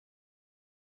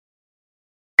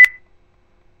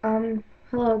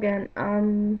Hello again.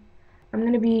 I'm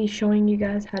gonna be showing you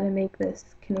guys how to make this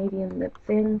Canadian lip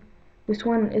thing. This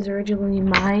one is originally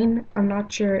mine. I'm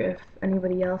not sure if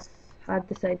anybody else had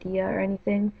this idea or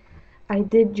anything. I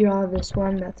did draw this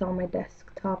one that's on my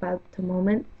desktop at the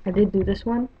moment. I did do this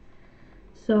one.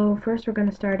 So first we're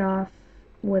gonna start off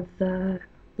with the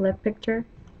lip picture.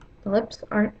 The lips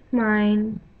aren't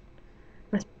mine.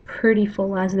 That's pretty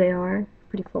full as they are.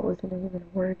 Pretty full isn't even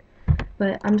a word.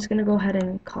 But I'm just going to go ahead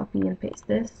and copy and paste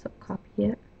this. So copy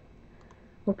it.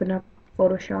 Open up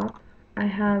Photoshop. I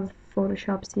have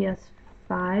Photoshop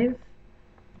CS5.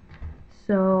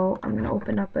 So I'm going to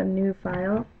open up a new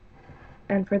file.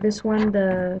 And for this one,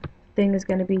 the thing is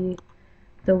going to be,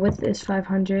 the width is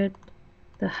 500.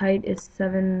 The height is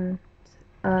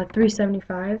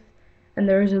 375. And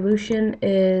the resolution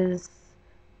is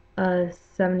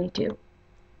 72.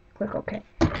 Click OK.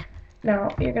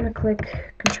 Now you're going to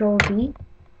click Control V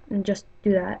and just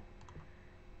do that.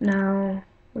 Now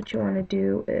what you want to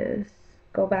do is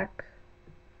go back,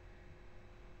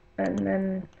 and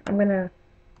then I'm going to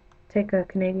take a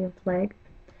Canadian flag.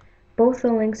 Both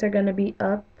the links are going to be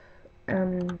up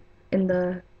in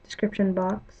the description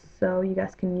box, so you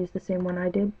guys can use the same one I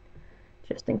did,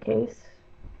 just in case.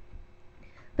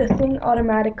 The thing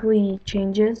automatically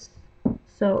changes.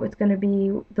 So it's going to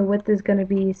be, the width is going to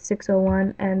be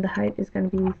 601 and the height is going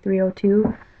to be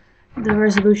 302. The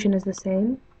resolution is the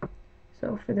same.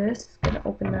 So for this, I'm going to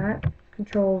open that,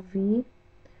 Control V.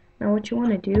 Now what you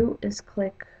want to do is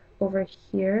click over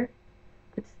here.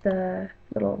 It's the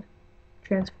little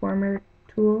transformer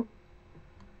tool.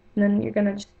 And then you're going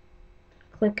to just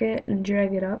click it and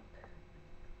drag it up.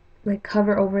 Like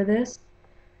hover over this.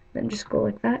 Then just go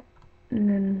like that. And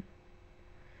then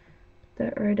put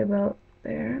that right about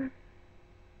there.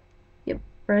 Yep,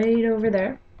 right over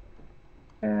there.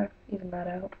 Even that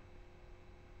out.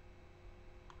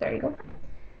 There you go.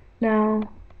 Now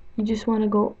you just want to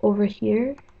go over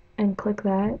here and click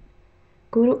that.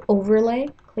 Go to overlay,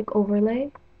 click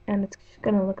overlay, and it's just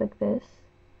gonna look like this.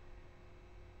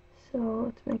 So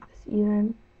let's make this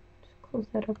even. Just close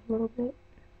that up a little bit.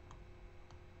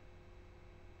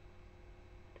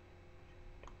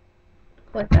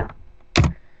 Like that.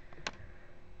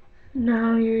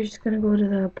 Now you're just gonna go to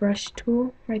the brush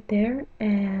tool right there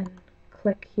and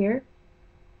click here.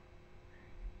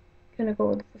 Gonna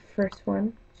go with the first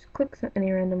one. Just click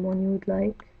any random one you would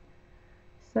like.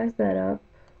 Size that up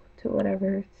to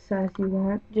whatever size you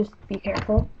want. Just be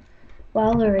careful.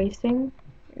 While erasing,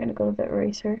 you're gonna go to the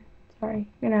eraser. Sorry,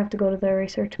 you're gonna have to go to the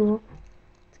eraser tool.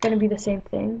 It's gonna be the same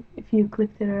thing if you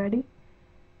clicked it already.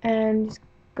 And just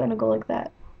gonna go like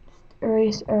that. Just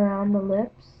erase around the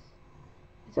lips.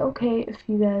 It's okay if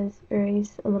you guys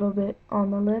erase a little bit on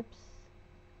the lips,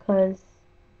 because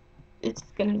it's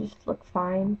gonna just look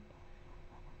fine.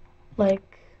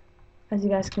 Like, as you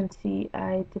guys can see,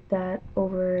 I did that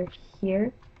over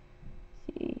here.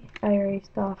 See, I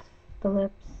erased off the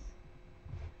lips.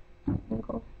 And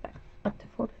go back up to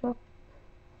Photoshop.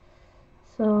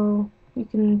 So you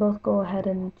can both go ahead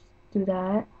and do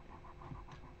that.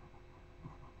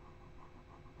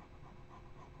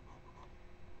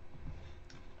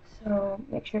 So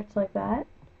make sure it's like that.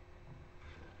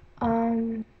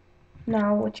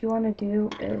 Now what you want to do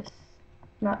is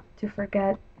not to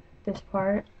forget this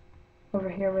part over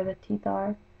here where the teeth are.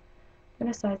 I'm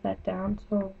gonna size that down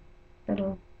so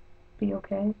it'll be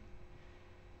okay.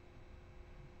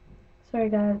 Sorry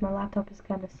guys, my laptop is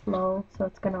kind of slow, so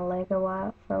it's gonna lag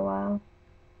for a while.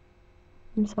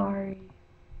 I'm sorry.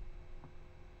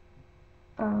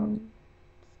 Just gonna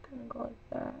go like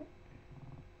that.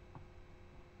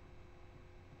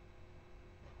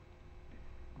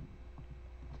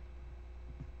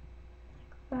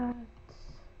 Like that.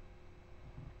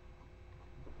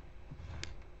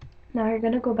 Now you're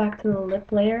gonna go back to the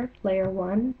lip layer, layer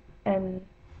 1, and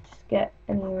just get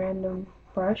any random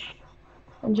brush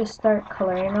and just start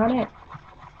coloring on it.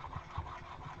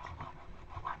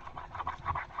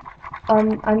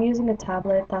 I'm using a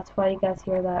tablet, that's why you guys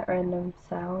hear that random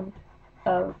sound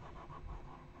of,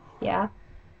 yeah.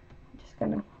 I'm just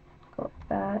gonna go like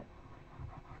that.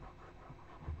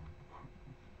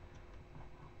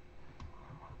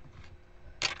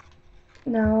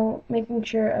 Now, making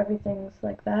sure everything's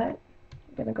like that,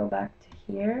 I'm gonna go back to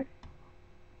here.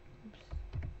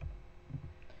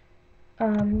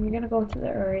 You're gonna go to the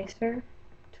eraser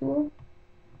tool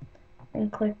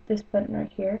and click this button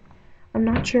right here. I'm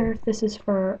not sure if this is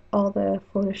for all the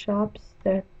Photoshops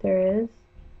that there is.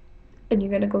 And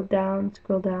you're gonna go down,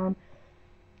 scroll down,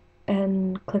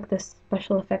 and click the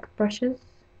special effect brushes.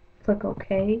 Click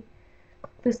OK.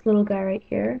 Click this little guy right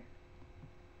here.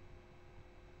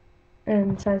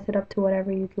 and size it up to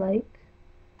whatever you'd like.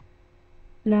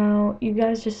 Now you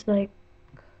guys just like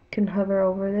can hover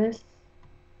over this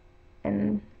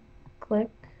and click.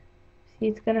 See,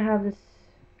 it's gonna have this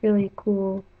really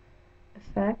cool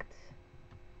effect.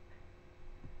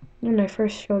 When I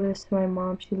first showed this to my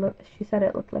mom, she said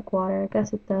it looked like water. I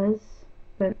guess it does,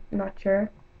 but not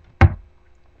sure.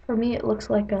 For me, it looks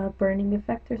like a burning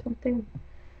effect or something.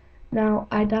 Now,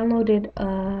 I downloaded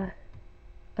a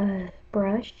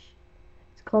brush.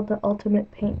 It's called the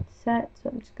Ultimate Paint Set, so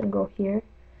I'm just gonna go here.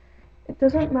 It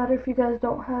doesn't matter if you guys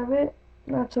don't have it,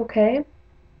 that's okay.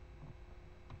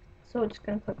 So I'm just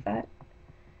gonna click that.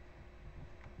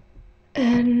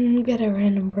 And get a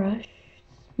random brush.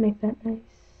 Just make that nice.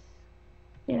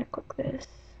 Yeah, click this.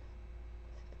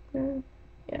 Good.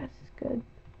 Yes, good.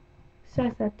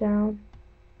 Size that down.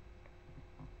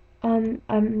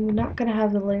 I'm not gonna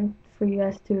have the link for you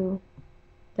guys to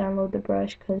download the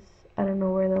brush because I don't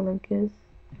know where the link is.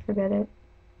 I forget it.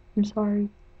 I'm sorry.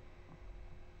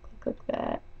 Click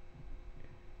that.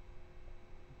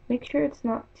 Make sure it's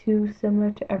not too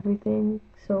similar to everything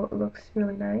so it looks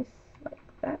really nice, like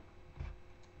that.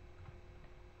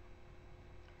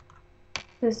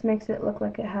 This makes it look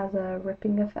like it has a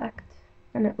ripping effect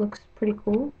and it looks pretty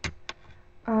cool.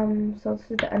 So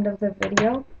this is the end of the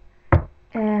video,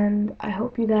 and I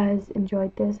hope you guys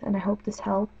enjoyed this, and I hope this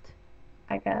helped,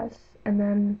 I guess. And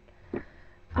then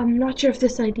I'm not sure if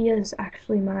this idea is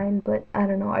actually mine, but I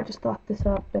don't know, I just thought this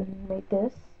up and made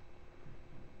this.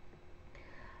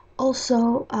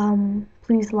 Also,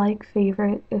 please like,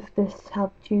 favorite if this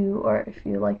helped you, or if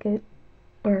you like it,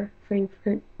 or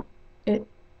favorite it,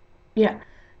 yeah.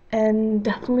 And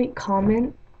definitely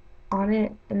comment on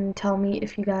it and tell me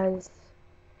if you guys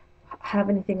have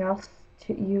anything else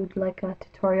you'd like a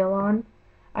tutorial on.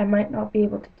 I might not be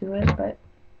able to do it, but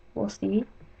we'll see.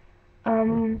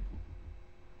 You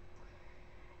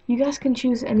guys can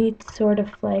choose any sort of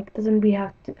flag. Doesn't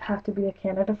have to be a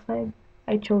Canada flag.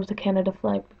 I chose the Canada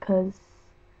flag because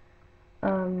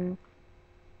I'm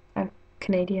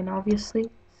Canadian, obviously.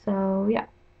 So yeah,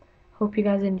 hope you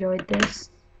guys enjoyed this,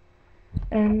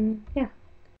 and yeah.